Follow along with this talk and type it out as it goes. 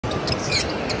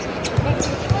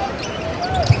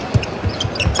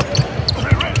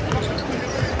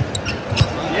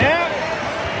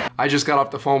I just got off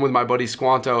the phone with my buddy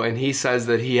Squanto, and he says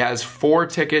that he has 4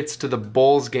 tickets to the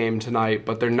Bulls game tonight,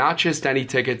 but they're not just any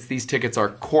tickets. These tickets are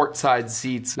courtside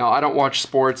seats. Now, I don't watch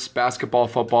sports, basketball,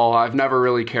 football. I've never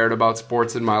really cared about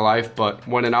sports in my life, but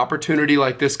when an opportunity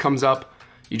like this comes up,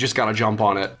 you just gotta jump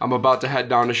on it. I'm about to head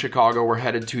down to Chicago. We're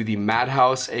headed to the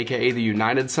Madhouse, aka the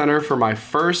United Center, for my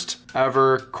first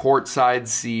ever courtside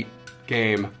seat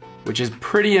game, which is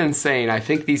pretty insane. I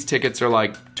think these tickets are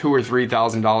like $2,000 or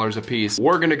 $3,000 a piece.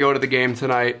 We're gonna go to the game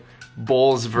tonight,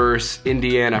 Bulls versus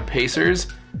Indiana Pacers,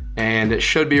 and it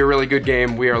should be a really good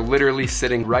game. We are literally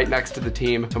sitting right next to the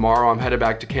team. Tomorrow I'm headed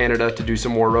back to Canada to do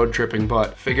some more road tripping,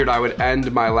 but figured I would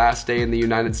end my last day in the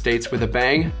United States with a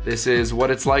bang. This is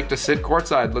what it's like to sit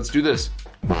courtside. Let's do this.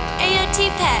 AOT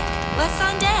Pack, what's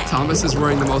on deck? Thomas is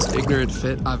wearing the most ignorant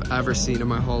fit I've ever seen in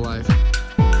my whole life.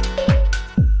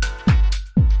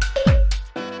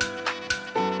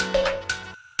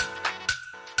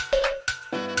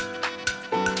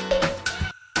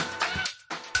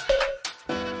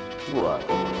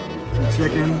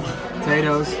 Chicken,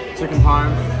 potatoes, chicken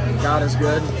parm. God is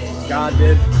good. God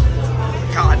did.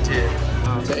 God did.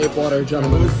 To Ape Water,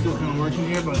 gentlemen. It's still kind of working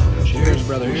here, but Cheers,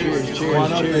 brother. Cheers, cheers, cheers.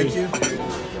 Thank you.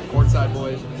 Courtside,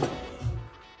 boys.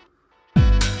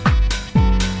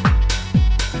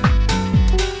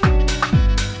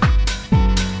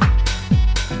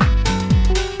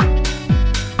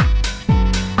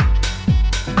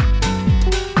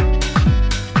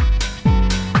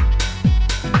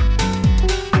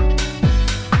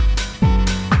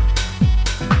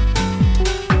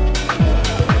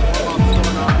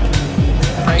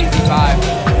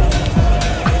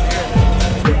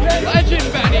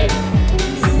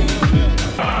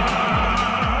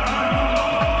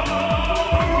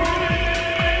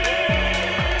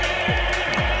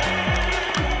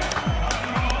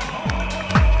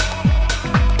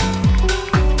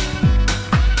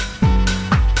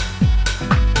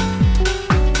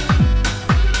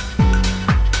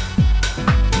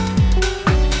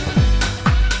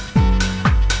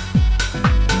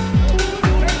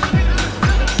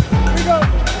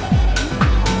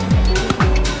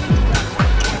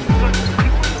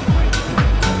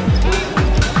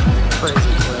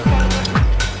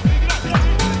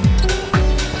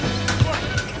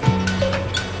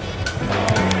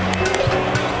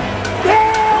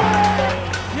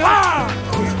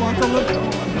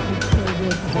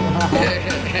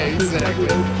 Exactly.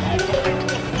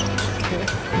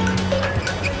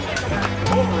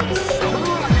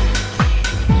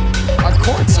 A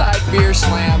courtside beer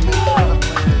slam.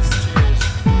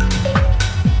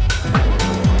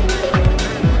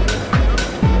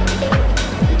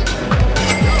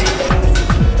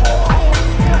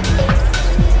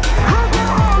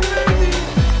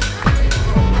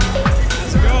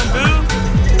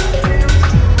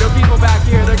 Good people back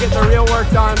here, they're getting the real work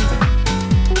done.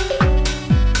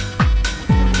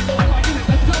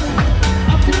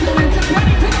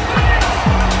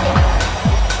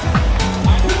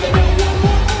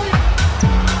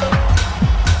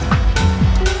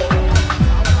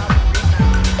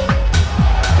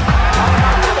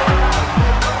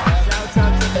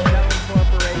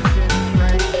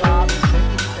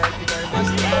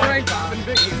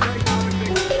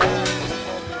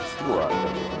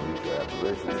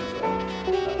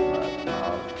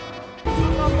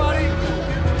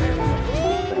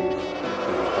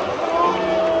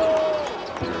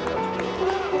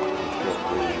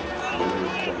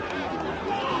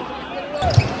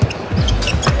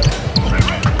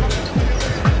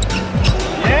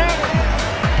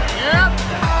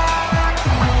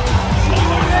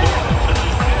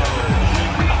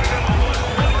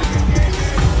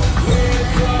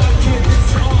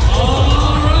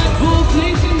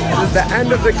 The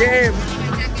end of the game.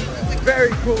 Very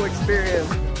cool experience.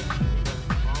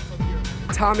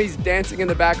 Tommy's dancing in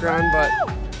the background, but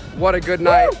what a good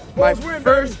night.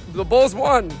 The Bulls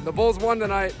won. The Bulls won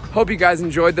tonight. Hope you guys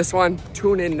enjoyed this one.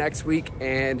 Tune in next week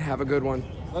and have a good one.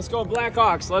 Let's go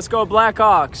Blackhawks. Let's go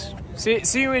Blackhawks.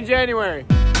 See you in January.